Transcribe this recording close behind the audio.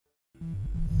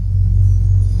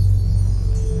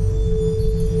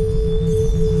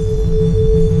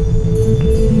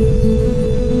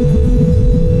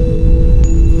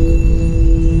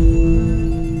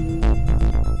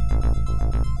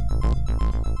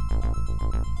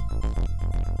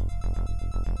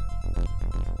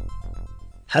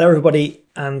Hello everybody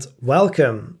and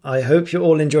welcome. I hope you're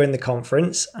all enjoying the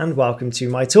conference and welcome to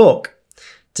my talk.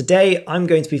 Today I'm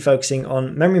going to be focusing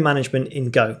on memory management in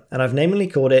Go, and I've namely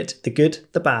called it the good,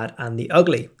 the bad and the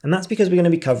ugly. And that's because we're going to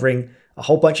be covering a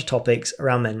whole bunch of topics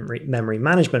around memory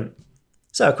management.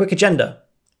 So a quick agenda.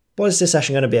 What is this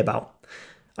session going to be about?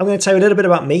 I'm going to tell you a little bit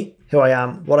about me, who I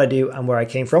am, what I do and where I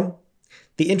came from,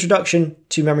 the introduction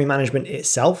to memory management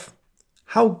itself,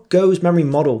 how Go's memory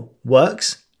model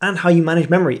works, and how you manage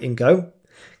memory in Go.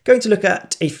 Going to look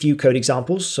at a few code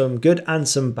examples, some good and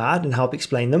some bad, and help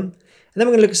explain them. And then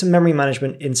we're going to look at some memory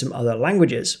management in some other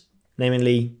languages,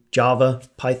 namely Java,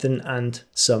 Python, and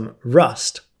some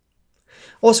Rust.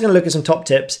 Also going to look at some top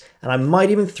tips, and I might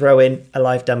even throw in a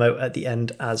live demo at the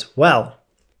end as well.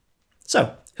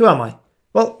 So, who am I?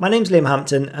 Well, my name's Liam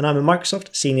Hampton, and I'm a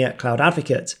Microsoft Senior Cloud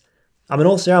Advocate. I'm an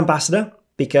Auth0 ambassador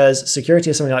because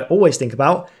security is something I always think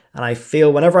about, and I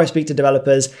feel whenever I speak to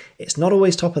developers, it's not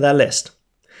always top of their list.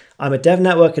 I'm a Dev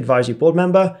Network Advisory Board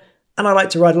member, and I like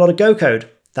to write a lot of Go code.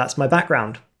 That's my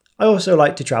background. I also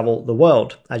like to travel the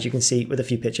world, as you can see with a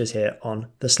few pictures here on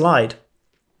the slide.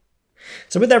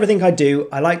 So with everything I do,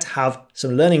 I like to have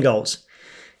some learning goals.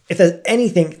 If there's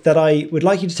anything that I would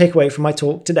like you to take away from my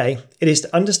talk today, it is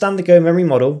to understand the Go memory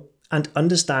model and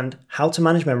understand how to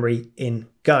manage memory in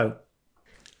Go.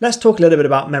 Let's talk a little bit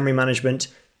about memory management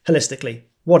holistically.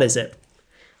 What is it?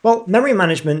 Well, memory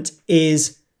management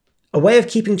is a way of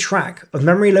keeping track of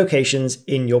memory locations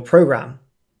in your program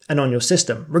and on your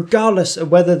system, regardless of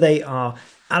whether they are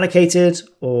allocated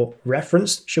or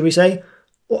referenced, should we say,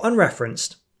 or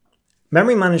unreferenced.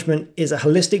 Memory management is a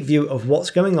holistic view of what's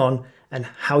going on and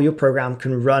how your program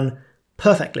can run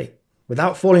perfectly,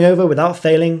 without falling over, without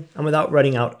failing, and without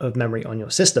running out of memory on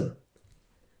your system.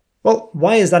 Well,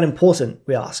 why is that important,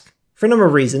 we ask? For a number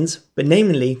of reasons, but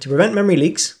namely to prevent memory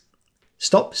leaks,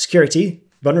 stop security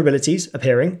vulnerabilities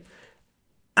appearing,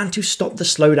 and to stop the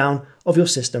slowdown of your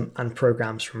system and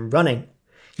programs from running.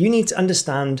 You need to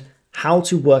understand how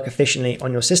to work efficiently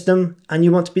on your system, and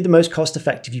you want to be the most cost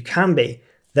effective you can be.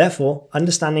 Therefore,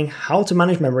 understanding how to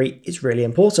manage memory is really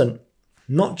important,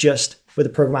 not just with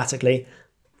it programmatically,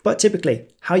 but typically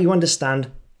how you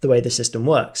understand the way the system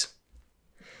works.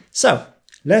 So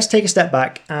let's take a step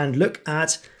back and look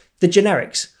at the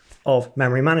generics of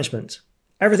memory management.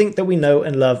 Everything that we know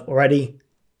and love already,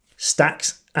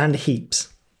 stacks and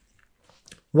heaps.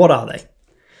 What are they?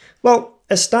 Well,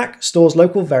 a stack stores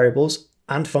local variables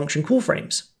and function call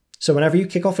frames. So whenever you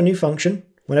kick off a new function,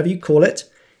 whenever you call it,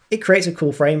 it creates a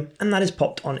call frame and that is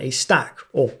popped on a stack,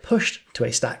 or pushed to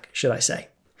a stack, should I say.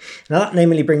 Now that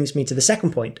namely brings me to the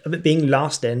second point of it being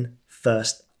last in,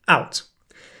 first out.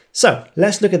 So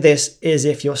let's look at this as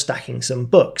if you're stacking some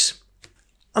books.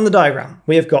 On the diagram,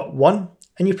 we have got 1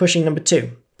 and you're pushing number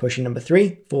 2, pushing number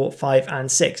 3, 4, 5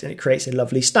 and 6, and it creates a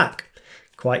lovely stack.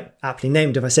 Quite aptly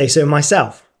named if I say so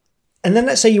myself. And then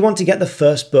let's say you want to get the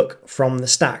first book from the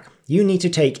stack. You need to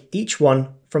take each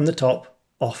one from the top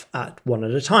off at one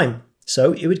at a time.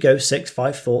 So it would go 6,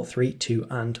 5, 4, 3, 2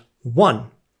 and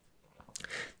 1.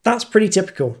 That's pretty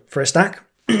typical for a stack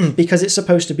because it's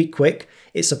supposed to be quick,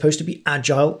 it's supposed to be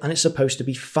agile, and it's supposed to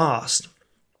be fast.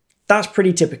 That's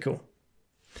pretty typical.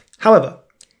 However,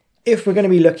 if we're going to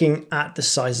be looking at the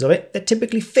sizes of it, they're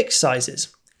typically fixed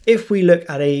sizes. If we look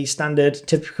at a standard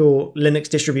typical Linux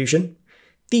distribution,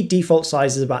 the default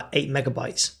size is about 8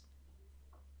 megabytes.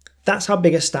 That's how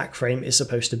big a stack frame is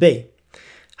supposed to be.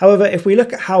 However, if we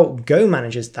look at how Go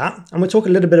manages that, and we'll talk a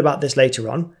little bit about this later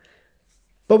on,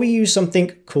 but we use something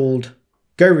called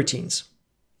Go routines,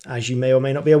 as you may or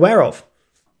may not be aware of.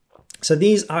 So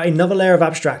these are another layer of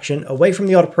abstraction away from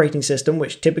the operating system,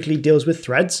 which typically deals with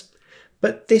threads,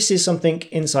 but this is something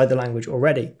inside the language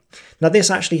already. Now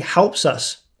this actually helps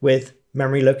us with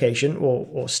memory location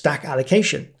or stack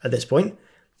allocation at this point,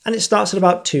 and it starts at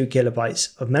about 2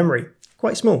 kilobytes of memory,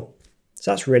 quite small. So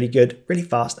that's really good, really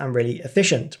fast and really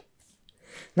efficient.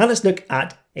 Now let's look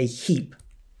at a heap.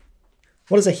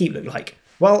 What does a heap look like?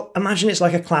 Well, imagine it's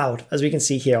like a cloud, as we can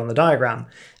see here on the diagram,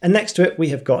 and next to it we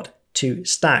have got 2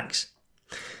 stacks.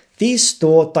 These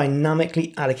store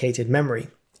dynamically allocated memory.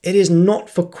 It is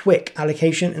not for quick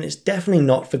allocation, and it's definitely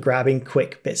not for grabbing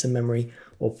quick bits of memory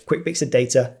or quick bits of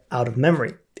data out of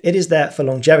memory. It is there for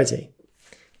longevity.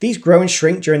 These grow and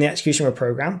shrink during the execution of a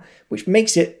program, which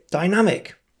makes it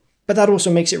dynamic, but that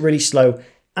also makes it really slow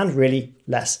and really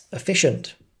less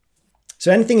efficient.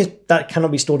 So anything that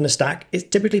cannot be stored in a stack is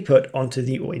typically put into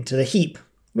the heap,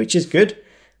 which is good,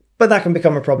 but that can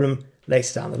become a problem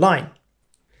later down the line.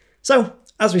 So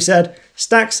as we said,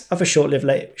 stacks are for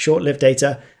short-lived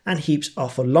data and heaps are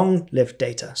for long-lived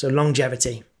data, so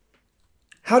longevity.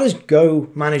 How does Go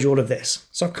manage all of this?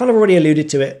 So I've kind of already alluded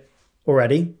to it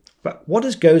already, but what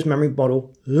does Go's memory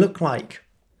model look like?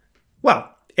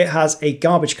 Well, it has a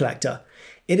garbage collector.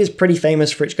 It is pretty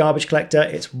famous for its garbage collector.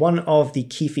 It's one of the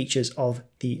key features of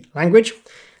the language,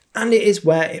 and it is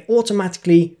where it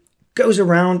automatically goes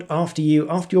around after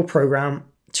your program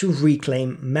to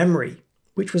reclaim memory,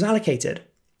 which was allocated.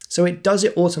 So it does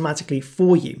it automatically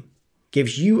for you,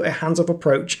 gives you a hands-off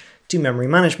approach to memory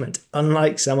management,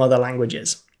 unlike some other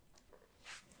languages.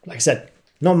 Like I said,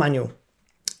 not manual.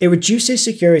 It reduces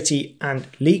security and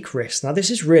leak risk. Now, this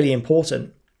is really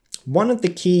important. One of the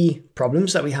key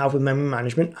problems that we have with memory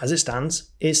management as it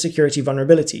stands is security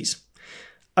vulnerabilities.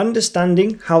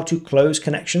 Understanding how to close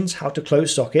connections, how to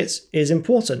close sockets is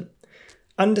important.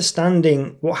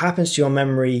 Understanding what happens to your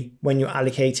memory when you're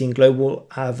allocating global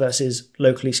versus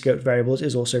locally scoped variables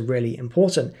is also really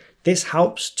important. This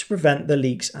helps to prevent the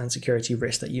leaks and security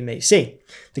risks that you may see.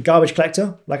 The garbage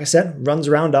collector, like I said, runs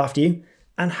around after you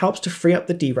and helps to free up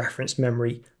the dereferenced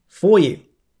memory for you.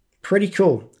 Pretty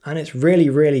cool, and it's really,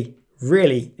 really,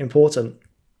 really important.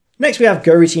 Next, we have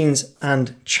Go routines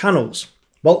and channels.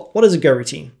 Well, what is a Go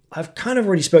routine? I've kind of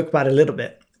already spoke about it a little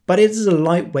bit, but it is a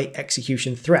lightweight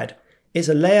execution thread. It's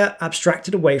a layer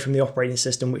abstracted away from the operating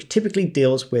system, which typically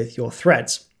deals with your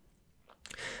threads.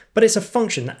 But it's a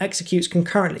function that executes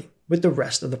concurrently with the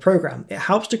rest of the program. It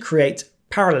helps to create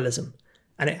parallelism,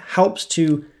 and it helps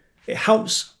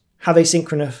have a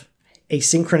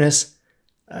synchronous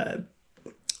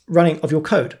running of your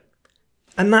code.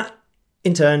 And that,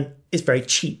 in turn, is very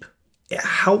cheap. It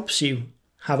helps you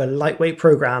have a lightweight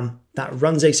program that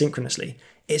runs asynchronously.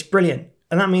 It's brilliant,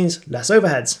 and that means less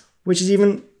overheads, which is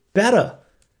even better.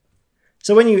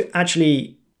 So when you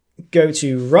actually go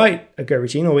to write a Go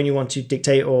routine, or when you want to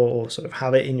dictate or sort of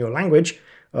have it in your language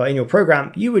or in your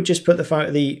program, you would just put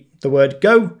the word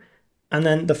Go and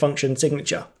then the function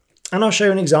signature. And I'll show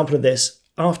you an example of this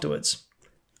afterwards.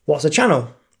 What's a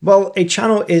channel? Well, a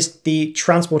channel is the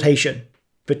transportation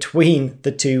between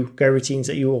the two Go routines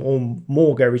or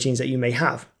more Go routines that you may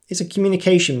have. It's a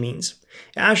communication means.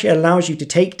 It actually allows you to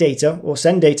take data or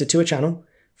send data to a channel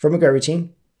from a Go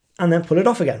routine and then pull it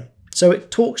off again. So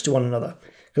it talks to one another.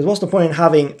 Because what's the point in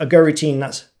having a Go routine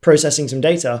that's processing some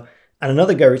data and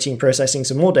another Go routine processing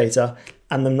some more data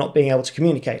and them not being able to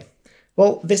communicate?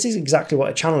 Well, this is exactly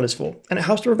what a channel is for, and it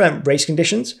helps to prevent race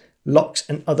conditions, locks,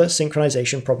 and other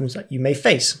synchronization problems that you may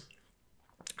face.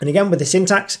 And again, with the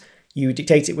syntax, you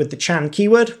dictate it with the chan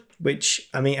keyword, which,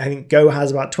 I think Go has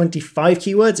about 25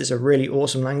 keywords. It's a really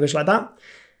awesome language like that.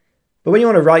 But when you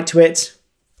want to write to it,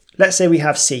 let's say we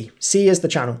have C. C is the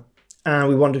channel, and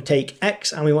we want to take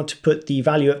X and we want to put the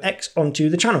value of X onto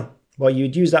the channel. Well,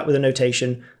 you'd use that with a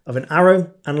notation of an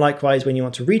arrow, and likewise, when you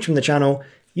want to read from the channel,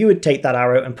 you would take that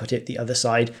arrow and put it the other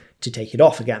side to take it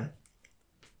off again.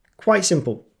 Quite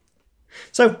simple.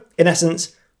 So, in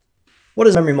essence, what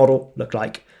does a memory model look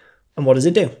like, and what does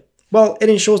it do? Well, it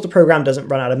ensures the program doesn't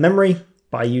run out of memory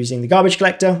by using the garbage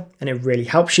collector, and it really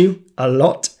helps you a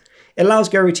lot. It allows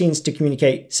Go routines to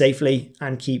communicate safely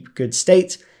and keep good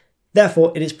state.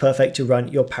 Therefore, it is perfect to run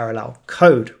your parallel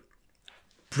code.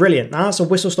 Brilliant. Now, that's a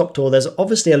whistle-stop tour. There's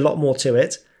obviously a lot more to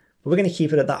it, but we're going to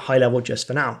keep it at that high level just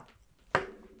for now.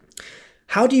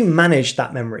 How do you manage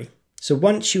that memory? So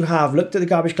once you have looked at the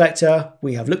garbage collector,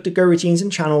 we have looked at Go routines and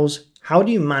channels, how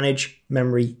do you manage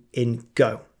memory in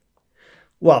Go?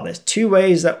 Well, there's two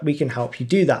ways that we can help you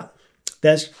do that.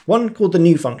 There's one called the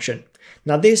new function.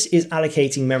 Now this is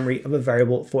allocating memory of a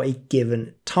variable for a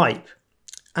given type,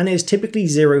 and it is typically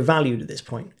zero valued at this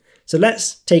point. So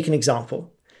let's take an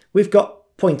example. We've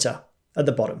got pointer at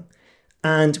the bottom,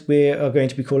 and we are going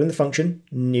to be calling the function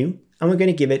new, and we're going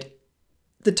to give it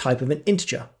the type of an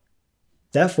integer.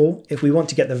 Therefore, if we want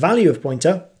to get the value of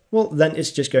pointer, well, then it's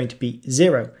just going to be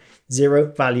zero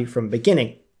value from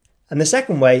beginning. And the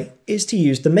second way is to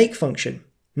use the make function.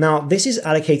 Now, this is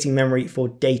allocating memory for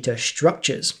data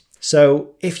structures.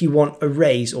 So if you want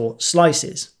arrays or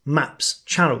slices, maps,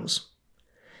 channels,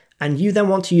 and you then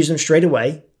want to use them straight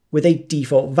away with a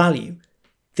default value,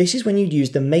 this is when you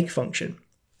use the make function.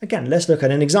 Again, let's look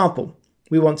at an example.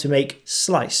 We want to make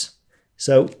slice.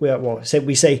 So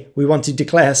we say we want to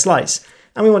declare a slice,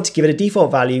 and we want to give it a default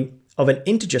value of an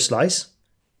integer slice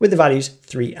with the values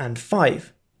 3 and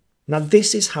 5. Now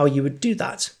this is how you would do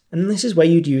that, and this is where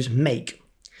you'd use make.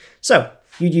 So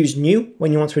you'd use new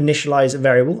when you want to initialize a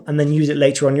variable and then use it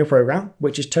later on in your program,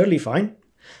 which is totally fine.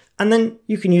 And then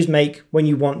you can use make when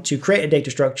you want to create a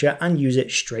data structure and use it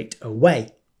straight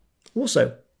away.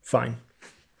 Also fine.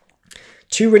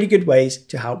 Two really good ways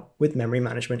to help with memory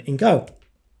management in Go.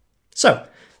 So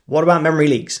what about memory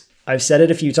leaks? I've said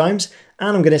it a few times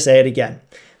and I'm going to say it again.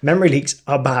 Memory leaks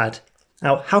are bad.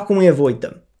 Now, how can we avoid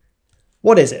them?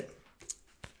 What is it?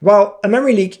 Well, a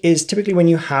memory leak is typically when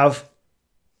you have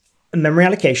a memory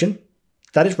allocation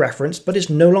that is referenced, but it's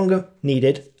no longer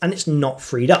needed and it's not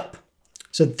freed up.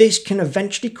 So this can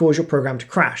eventually cause your program to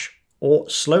crash or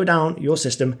slow down your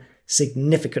system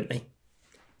significantly.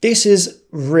 This is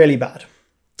really bad,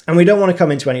 and we don't want to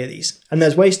come into any of these, and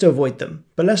there's ways to avoid them,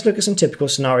 but let's look at some typical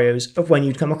scenarios of when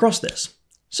you'd come across this.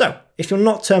 So if you're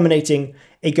not terminating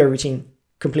a Go routine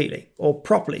completely, or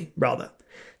properly rather,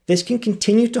 this can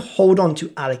continue to hold on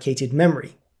to allocated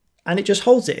memory, and it just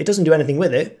holds it. It doesn't do anything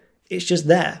with it. It's just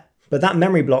there, but that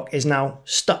memory block is now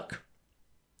stuck.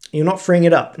 You're not freeing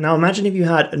it up. Now imagine if you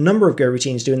had a number of Go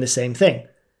routines doing the same thing.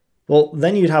 Well,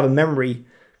 then you'd have a memory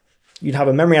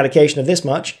allocation of this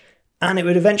much, and it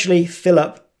would eventually fill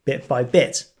up bit by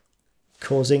bit,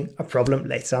 causing a problem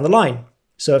later down the line.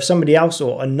 So if somebody else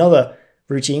or another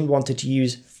routine wanted to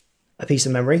use a piece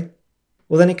of memory,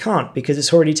 well, then it can't because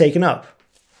it's already taken up.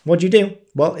 What do you do?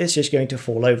 Well, it's just going to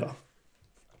fall over.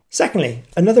 Secondly,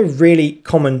 another really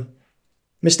common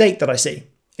mistake that I see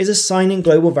is assigning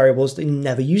global variables and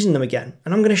never using them again.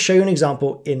 And I'm going to show you an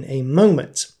example in a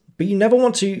moment. But you never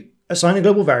want to assign a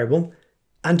global variable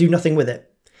and do nothing with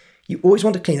it. You always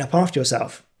want to clean up after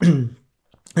yourself. And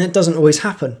it doesn't always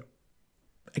happen.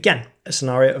 Again, a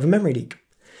scenario of a memory leak.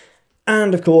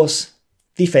 And of course,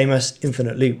 the famous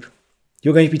infinite loop.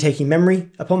 You're going to be taking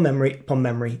memory upon memory upon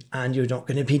memory, and you're not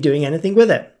going to be doing anything with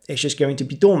it. It's just going to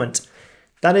be dormant.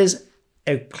 That is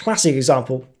a classic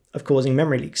example of causing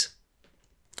memory leaks.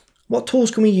 What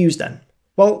tools can we use then?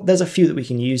 Well, there's a few that we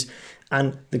can use,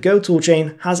 and the Go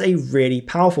toolchain has a really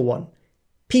powerful one,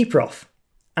 pprof.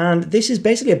 And this is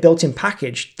basically a built-in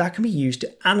package that can be used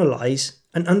to analyze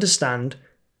and understand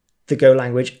the Go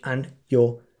language and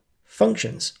your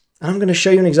functions. And I'm going to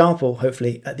show you an example,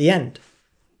 hopefully, at the end.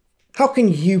 How can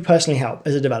you personally help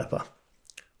as a developer?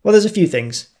 Well, there's a few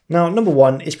things. Now, number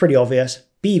one is pretty obvious.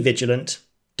 Be vigilant.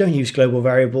 Don't use global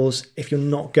variables if you're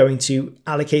not going to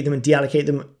allocate them and deallocate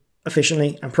them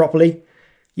efficiently and properly.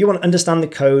 You want to understand the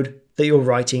code that you're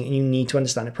writing, and you need to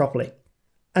understand it properly.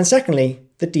 And secondly,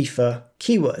 the defer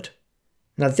keyword.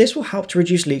 Now, this will help to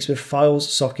reduce leaks with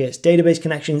files, sockets, database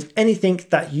connections, anything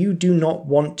that you do not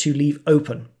want to leave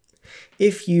open.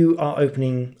 If you are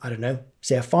opening, I don't know,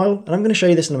 say a file, and I'm going to show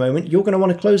you this in a moment, you're going to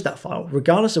want to close that file,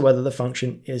 regardless of whether the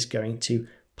function is going to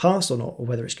pass or not, or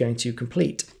whether it's going to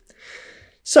complete.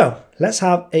 So let's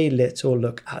have a little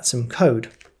look at some code.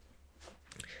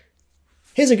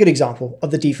 Here's a good example of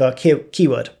the defer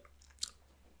keyword.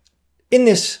 In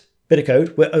this bit of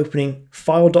code, we're opening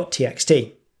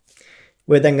file.txt.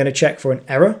 We're then going to check for an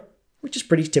error, which is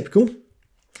pretty typical.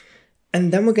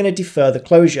 And then we're going to defer the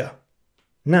closure.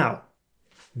 Now,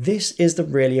 this is the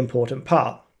really important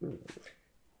part.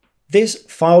 This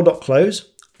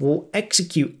file.close will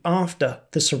execute after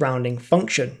the surrounding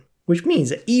function, which means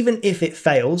that even if it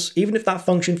fails, even if that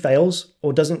function fails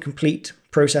or doesn't complete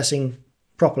processing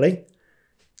properly,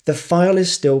 the file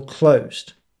is still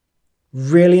closed.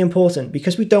 Really important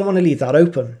because we don't want to leave that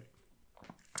open.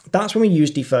 That's when we use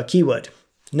defer keyword.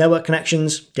 Network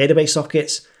connections, database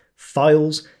sockets,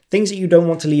 files, things that you don't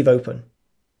want to leave open.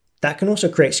 That can also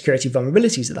create security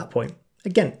vulnerabilities at that point.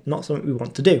 Again, not something we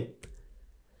want to do.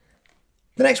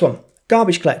 The next one,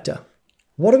 garbage collector.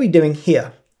 What are we doing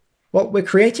here? Well, we're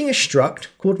creating a struct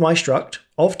called myStruct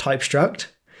of type struct,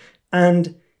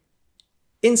 and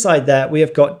inside there we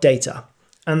have got data,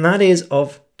 and that is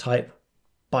of type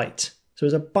byte. So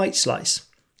it's a byte slice.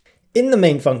 In the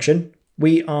main function,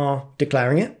 we are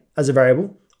declaring it as a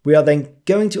variable. We are then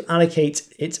going to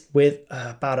allocate it with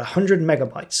about 100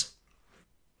 megabytes.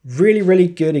 Really, really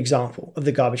good example of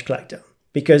the garbage collector,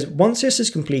 because once this is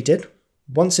completed,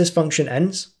 once this function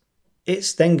ends,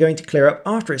 it's then going to clear up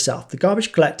after itself. The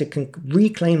garbage collector can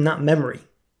reclaim that memory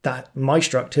that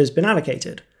myStruct has been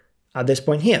allocated at this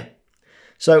point here.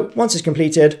 So once it's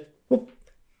completed, whoop,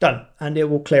 done, and it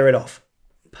will clear it off.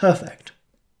 Perfect.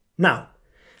 Now,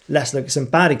 let's look at some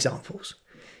bad examples.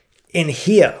 In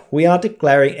here, we are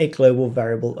declaring a global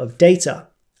variable of data,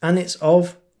 and it's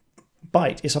of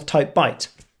byte, it's of type byte.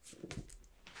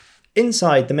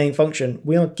 Inside the main function,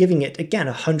 we are giving it, again,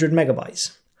 100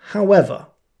 megabytes. However,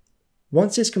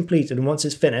 once it's completed and once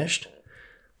it's finished,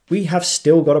 we have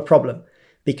still got a problem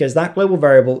because that global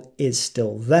variable is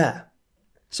still there.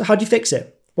 So how do you fix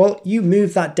it? Well, you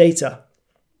move that data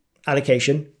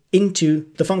allocation into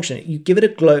the function. You give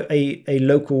it a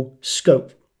local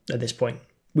scope at this point.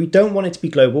 We don't want it to be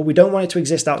global. We don't want it to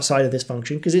exist outside of this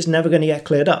function because it's never going to get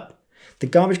cleared up. The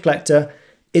garbage collector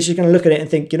is just going to look at it and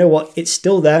think, you know what, it's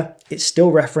still there, it's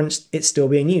still referenced, it's still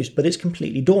being used, but it's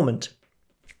completely dormant.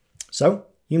 So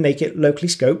you make it locally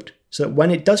scoped so that when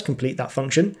it does complete that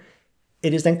function,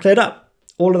 it is then cleared up.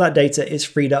 All of that data is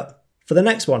freed up for the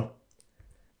next one.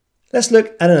 Let's look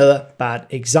at another bad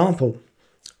example.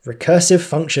 Recursive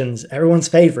functions, everyone's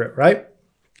favorite, right?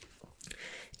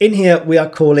 In here, we are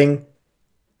calling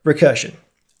recursion,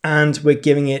 and we're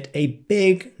giving it a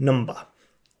big number.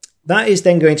 That is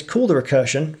then going to call the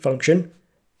recursion function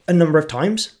a number of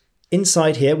times.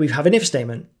 Inside here, we have an if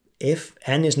statement. If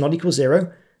n is not equal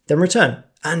 0, then return,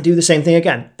 and do the same thing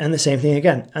again, and the same thing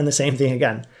again, and the same thing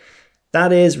again.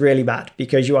 That is really bad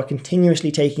because you are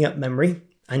continuously taking up memory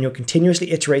and you're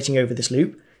continuously iterating over this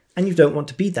loop, and you don't want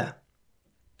to be there.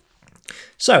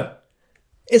 So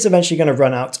it's eventually going to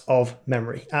run out of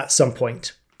memory at some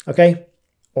point, okay?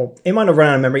 Or it might not run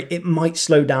out of memory, it might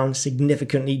slow down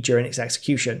significantly during its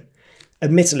execution.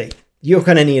 Admittedly, you're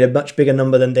going to need a much bigger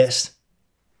number than this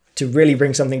to really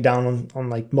bring something down on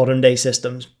like modern day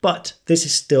systems, but this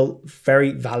is still a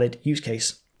very valid use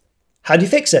case. How do you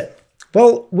fix it?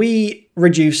 Well, we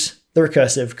reduce the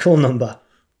recursive call number.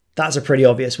 That's a pretty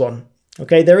obvious one.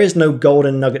 Okay, there is no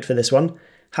golden nugget for this one.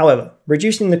 However,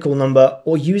 reducing the call number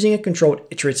or using a controlled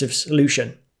iterative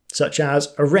solution, such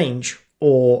as a range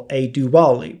or a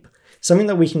do-while loop, something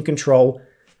that we can control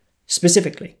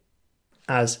specifically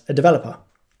as a developer.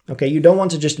 Okay, you don't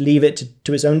want to just leave it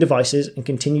to its own devices and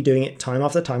continue doing it time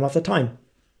after time after time.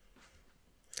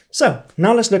 So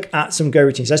now let's look at some Go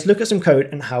routines. Let's look at some code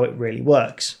and how it really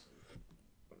works.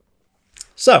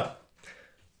 So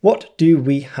what do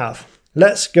we have?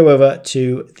 Let's go over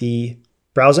to the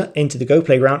browser into the Go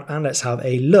playground and let's have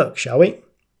a look, shall we?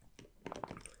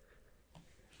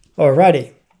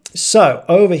 Alrighty, so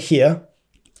over here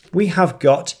we have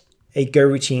got a Go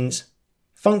routines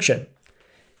function.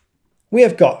 We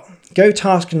have got Go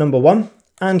task number 1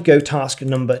 and Go task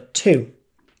number 2.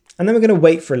 And then we're going to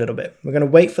wait for a little bit. We're going to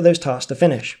wait for those tasks to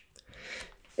finish.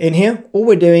 In here, all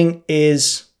we're doing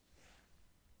is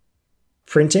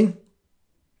printing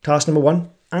task number 1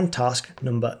 and task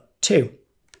number 2.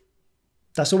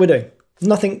 That's all we're doing.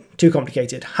 Nothing too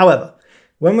complicated. However,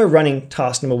 when we're running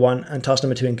task number 1 and task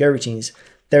number 2 in Go routines,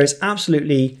 there is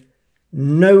absolutely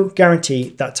no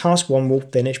guarantee that task 1 will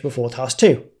finish before task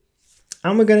 2.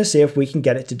 And we're going to see if we can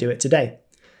get it to do it today.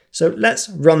 So let's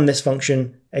run this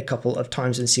function a couple of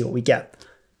times and see what we get.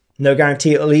 No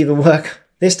guarantee it'll even work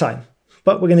this time,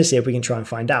 but we're going to see if we can try and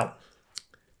find out.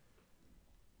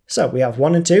 So we have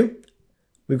 1 and 2.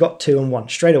 We've got 2 and 1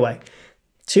 straight away.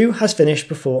 2 has finished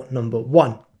before number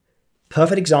 1.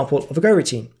 Perfect example of a Go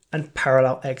routine and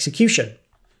parallel execution.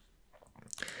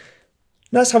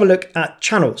 Let's have a look at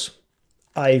channels.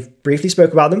 I briefly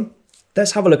spoke about them.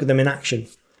 Let's have a look at them in action.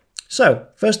 So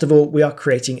first of all, we are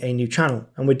creating a new channel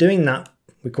and we're doing that.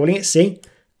 We're calling it C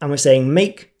and we're saying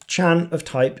make chan of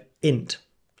type int.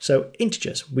 So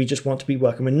integers, we just want to be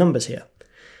working with numbers here.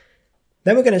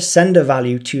 Then we're going to send a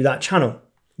value to that channel.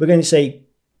 We're going to say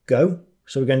go.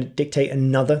 So we're going to dictate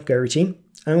another Go routine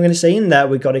and we're going to say in there,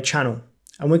 we've got a channel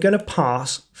and we're going to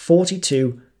pass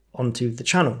 42 onto the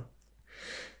channel.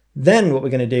 Then what we're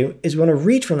going to do is we want to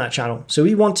read from that channel. So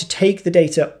we want to take the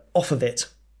data off of it.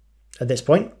 At this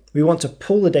point, we want to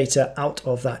pull the data out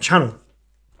of that channel.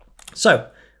 So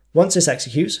once this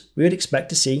executes, we would expect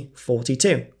to see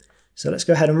 42. So let's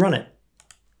go ahead and run it.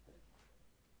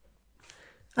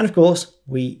 And of course,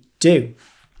 we do.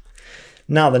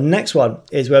 Now the next one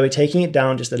is where we're taking it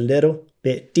down just a little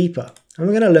bit deeper. And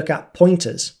we're going to look at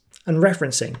pointers and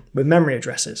referencing with memory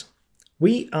addresses.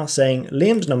 We are saying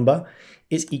Liam's number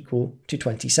is equal to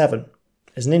 27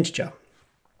 as an integer.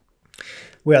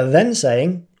 We are then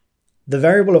saying the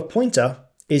variable of pointer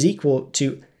is equal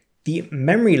to the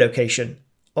memory location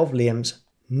of Liam's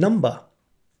number.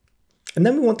 And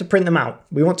then we want to print them out.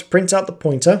 We want to print out the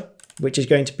pointer, which is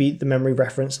going to be the memory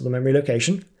reference or the memory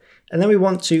location. And then we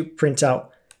want to print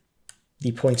out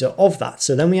the pointer of that.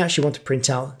 So then we actually want to print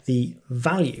out the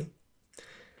value.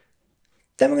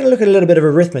 Then we're going to look at a little bit of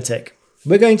arithmetic.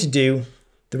 We're going to do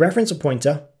the reference of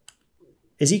pointer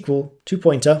is equal to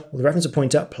pointer, or the reference of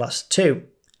pointer plus 2.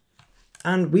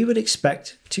 And we would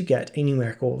expect to get a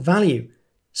numerical value.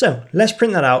 So let's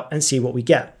print that out and see what we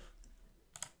get.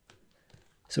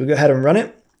 So we go ahead and run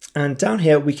it. And down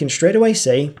here, we can straight away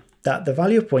say that the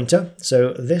value of pointer,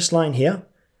 so this line here,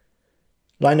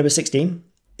 line number 16,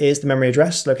 is the memory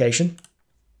address location.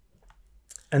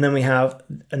 And then we have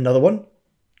another one.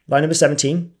 Line number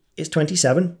 17 is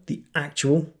 27, the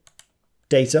actual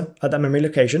data at that memory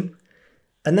location.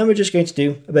 And then we're just going to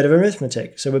do a bit of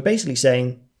arithmetic. So we're basically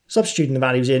saying, substituting the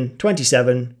values in,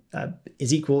 27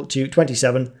 is equal to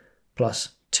 27 plus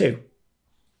 2,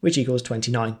 which equals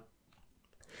 29.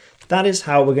 That is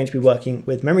how we're going to be working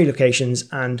with memory locations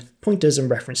and pointers and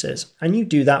references. And you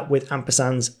do that with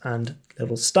ampersands and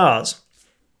little stars.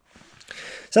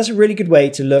 So that's a really good way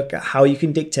to look at how you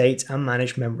can dictate and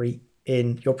manage memory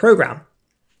in your program.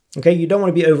 Okay, you don't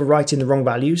want to be overwriting the wrong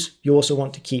values. You also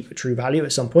want to keep a true value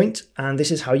at some point, and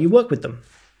this is how you work with them.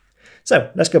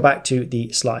 So let's go back to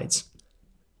the slides.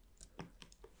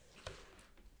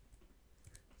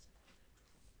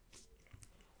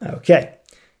 Okay,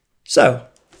 so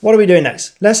what are we doing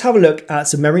next? Let's have a look at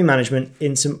some memory management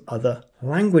in some other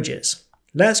languages.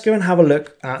 Let's go and have a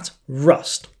look at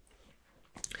Rust.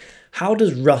 How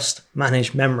does Rust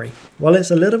manage memory? Well,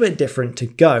 it's a little bit different to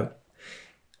Go.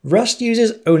 Rust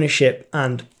uses ownership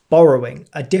and borrowing,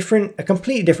 a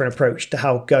completely different approach to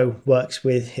how Go works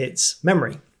with its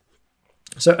memory.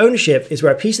 So ownership is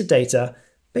where a piece of data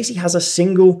basically has a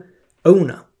single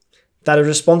owner that is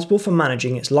responsible for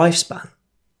managing its lifespan.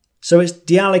 So it's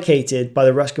deallocated by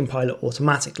the Rust compiler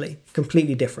automatically,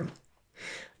 completely different.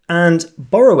 And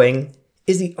borrowing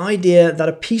is the idea that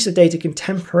a piece of data can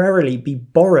temporarily be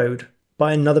borrowed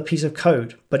by another piece of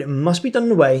code, but it must be done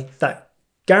in a way that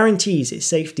guarantees its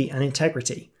safety and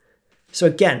integrity. So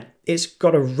again, it's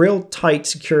got a real tight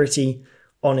security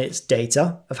on its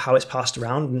data of how it's passed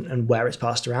around and where it's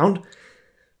passed around,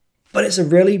 but it's a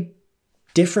really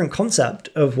different concept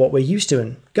of what we're used to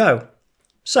in Go.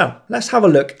 So let's have a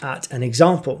look at an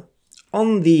example.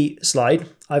 On the slide,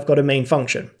 I've got a main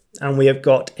function and we have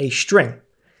got a string.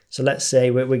 So let's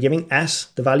say we're giving s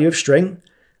the value of string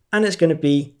and it's going to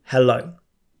be hello.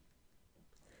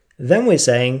 Then we're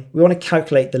saying we want to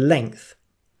calculate the length,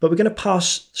 but we're going to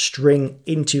pass string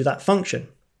into that function,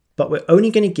 but we're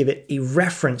only going to give it a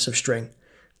reference of string.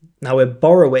 Now we're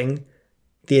borrowing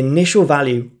the initial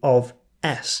value of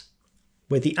s.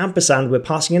 With the ampersand, we're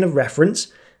passing in a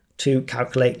reference to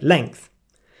calculate length.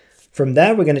 From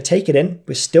there, we're going to take it in.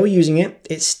 We're still using it.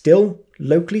 It's still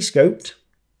locally scoped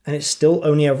and it's still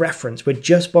only a reference. We're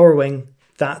just borrowing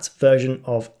that version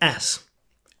of s.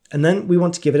 And then we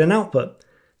want to give it an output.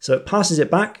 So it passes it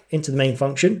back into the main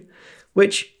function,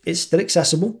 which is still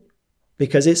accessible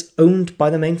because it's owned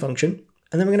by the main function.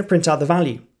 And then we're going to print out the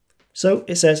value. So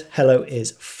it says hello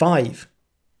is 5.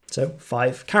 So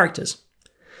 5 characters.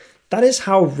 That is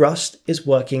how Rust is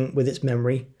working with its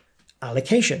memory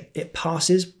allocation. It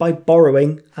passes by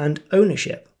borrowing and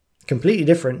ownership. Completely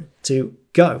different to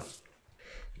Go.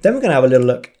 Then we're going to have a little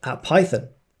look at Python.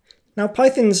 Now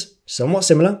Python's somewhat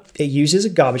similar. It uses a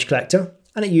garbage collector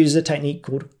and it uses a technique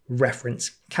called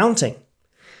reference counting.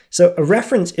 So a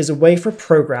reference is a way for a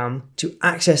program to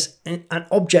access an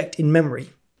object in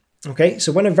memory. Okay,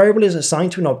 so when a variable is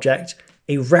assigned to an object,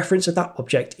 a reference of that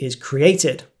object is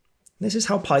created. This is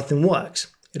how Python works.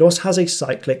 It also has a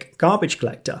cyclic garbage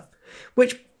collector,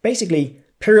 which basically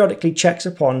periodically checks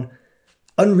upon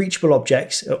unreachable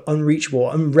objects, or unreachable,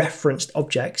 unreferenced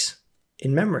objects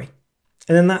in memory.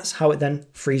 And then that's how it then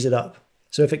frees it up.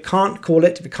 So if it can't call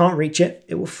it, if it can't reach it,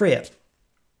 it will free it.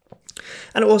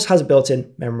 And it also has a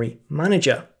built-in memory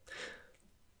manager.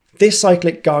 This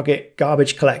cyclic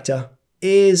garbage collector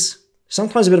is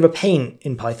sometimes a bit of a pain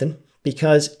in Python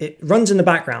because it runs in the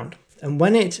background. And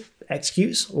when it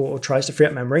executes or tries to free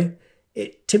up memory,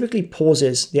 it typically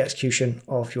pauses the execution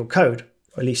of your code,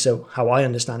 or at least so how I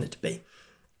understand it to be.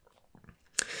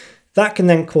 That can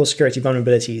then cause security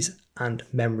vulnerabilities and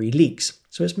memory leaks.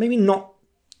 So it's maybe not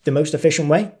the most efficient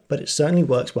way, but it certainly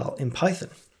works well in Python.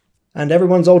 And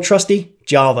everyone's old trusty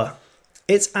Java.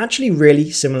 It's actually really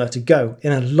similar to Go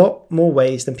in a lot more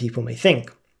ways than people may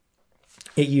think.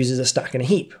 It uses a stack and a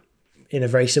heap in a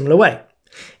very similar way.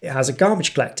 It has a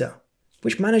garbage collector,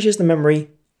 which manages the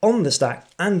memory on the stack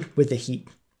and with the heap.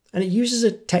 And it uses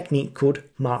a technique called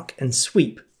mark and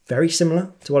sweep, very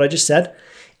similar to what I just said.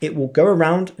 It will go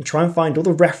around and try and find all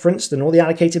the referenced and all the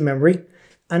allocated memory,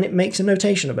 and it makes a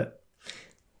notation of it.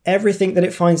 Everything that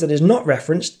it finds that is not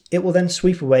referenced, it will then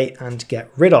sweep away and get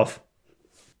rid of.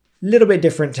 A little bit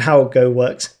different to how Go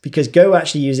works, because Go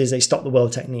actually uses a stop the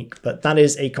world technique, but that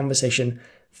is a conversation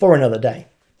for another day.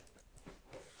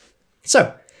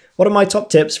 So, what are my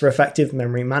top tips for effective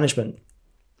memory management?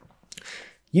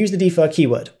 Use the defer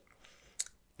keyword.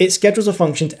 It schedules a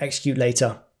function to execute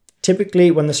later,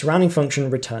 typically when the surrounding function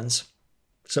returns.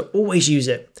 So always use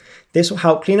it. This will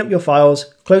help clean up your files,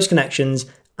 close connections,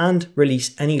 and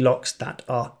release any locks that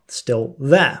are still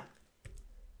there.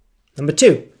 Number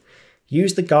 2,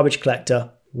 use the garbage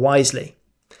collector wisely.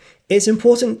 It's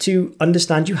important to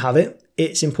understand you have it.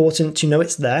 It's important to know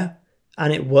it's there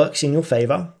and it works in your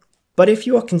favor. But if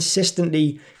you are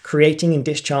consistently creating and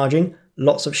discharging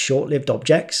lots of short-lived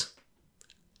objects,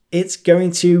 it's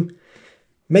going to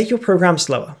make your program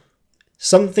slower.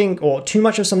 something or too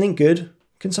much of something good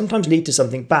can sometimes lead to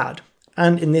something bad.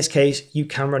 And in this case, you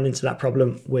can run into that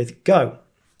problem with Go.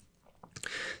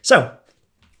 So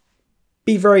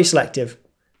be very selective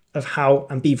of how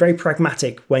and be very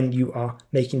pragmatic when you are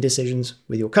making decisions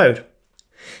with your code.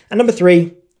 And number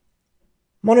 3,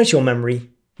 monitor your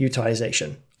memory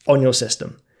utilization on your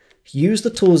system. Use the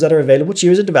tools that are available to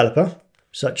you as a developer,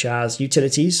 such as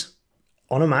utilities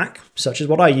on a Mac, such as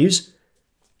what I use.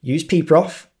 Use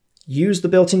pprof, use the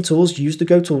built-in tools, use the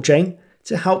Go toolchain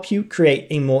to help you create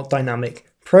a more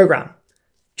dynamic program.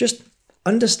 Just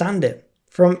understand it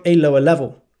from a lower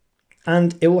level,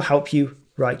 and it will help you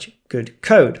write good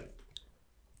code.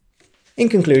 In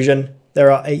conclusion,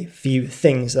 there are a few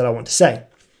things that I want to say.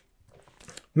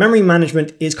 Memory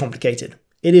management is complicated.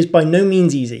 It is by no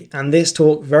means easy, and this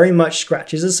talk very much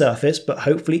scratches the surface, but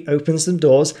hopefully opens some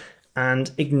doors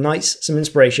and ignites some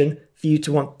inspiration for you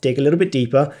to want to dig a little bit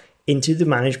deeper into the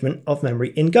management of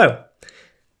memory in Go.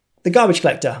 The garbage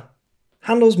collector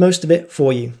handles most of it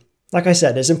for you. Like I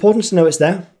said, it's important to know it's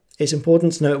there. It's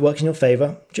important to know it works in your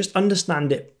favor. Just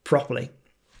understand it properly.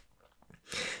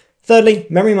 Thirdly,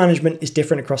 memory management is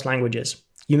different across languages.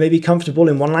 You may be comfortable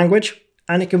in one language,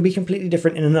 and it can be completely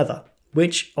different in another,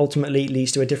 which ultimately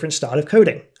leads to a different style of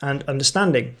coding and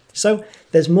understanding. So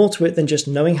there's more to it than just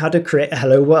knowing how to create a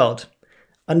hello world.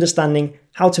 Understanding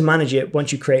how to manage it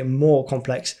once you create more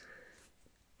complex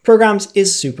programs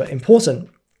is super important.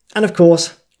 And of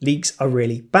course, leaks are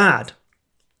really bad.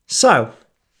 So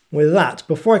with that,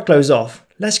 before I close off,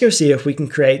 let's go see if we can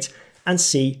create and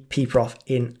see pprof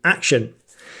in action.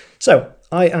 So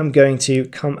I am going to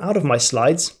come out of my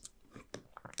slides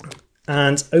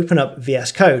and open up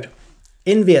VS Code.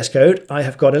 In VS Code, I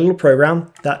have got a little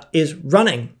program that is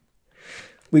running.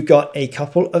 We've got a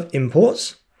couple of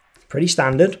imports, pretty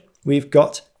standard. We've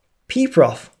got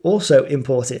pprof also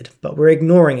imported, but we're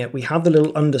ignoring it. We have the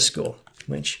little underscore,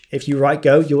 which if you write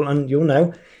Go, you'll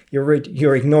know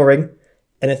you're ignoring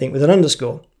anything with an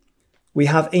underscore. We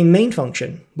have a main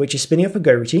function, which is spinning up a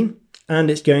Go routine, and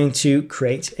it's going to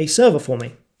create a server for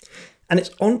me. And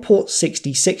it's on port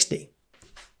 6060.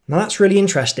 Now that's really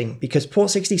interesting because port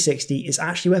 6060 is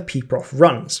actually where pprof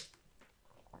runs.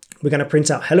 We're going to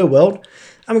print out hello world,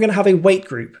 and we're going to have a wait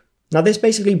group. Now this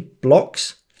basically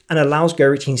blocks and allows Go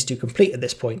routines to complete at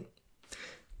this point.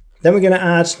 Then we're going to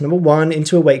add number 1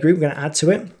 into a wait group. We're going to add to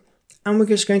it, and we're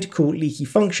just going to call leaky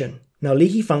function. Now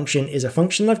leaky function is a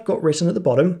function I've got written at the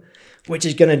bottom, which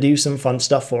is going to do some fun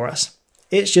stuff for us.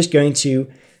 It's just going to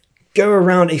go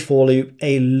around a for loop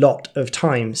a lot of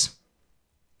times.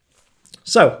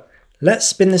 So let's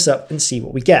spin this up and see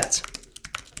what we get.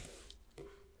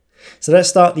 So let's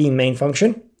start the main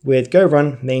function with go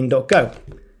run main.go.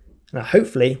 Now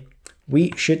hopefully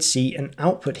we should see an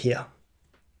output here.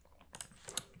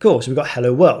 Cool, so we've got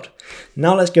hello world.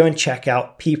 Now let's go and check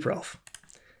out pprof.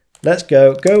 Let's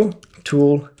go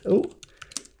tool,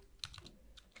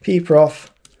 pprof,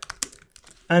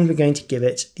 and we're going to give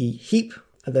it the heap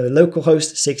of the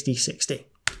localhost 6060.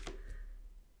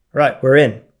 Right, we're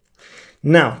in.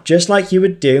 Now, just like you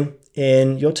would do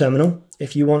in your terminal,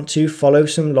 if you want to follow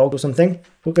some log or something,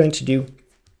 we're going to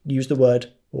use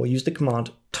the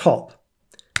command top.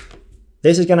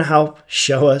 This is going to help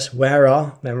show us where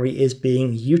our memory is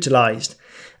being utilized.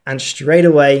 And straight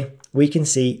away, we can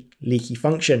see leaky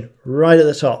function right at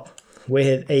the top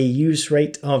with a use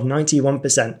rate of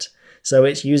 91%. So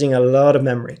it's using a lot of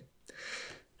memory.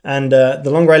 And the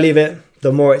longer I leave it,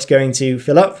 the more it's going to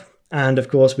fill up. And of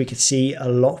course, we could see a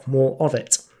lot more of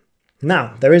it.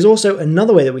 Now, there is also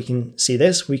another way that we can see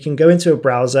this. We can go into a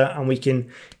browser and we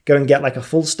can go and get like a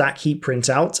full stack heap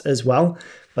printout as well.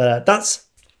 But that's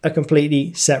a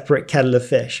completely separate kettle of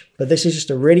fish. But this is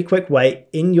just a really quick way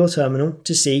in your terminal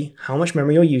to see how much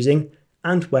memory you're using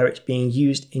and where it's being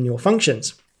used in your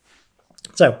functions.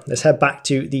 So let's head back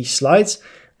to the slides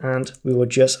and we will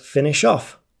just finish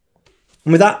off.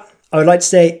 And with that, I would like to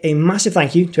say a massive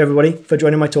thank you to everybody for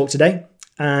joining my talk today.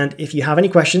 And if you have any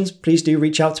questions, please do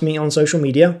reach out to me on social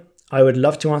media. I would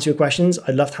love to answer your questions.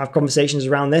 I'd love to have conversations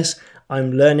around this.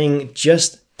 I'm learning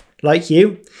just like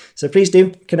you. So please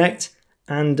do connect.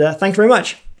 And thank you very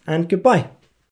much and goodbye.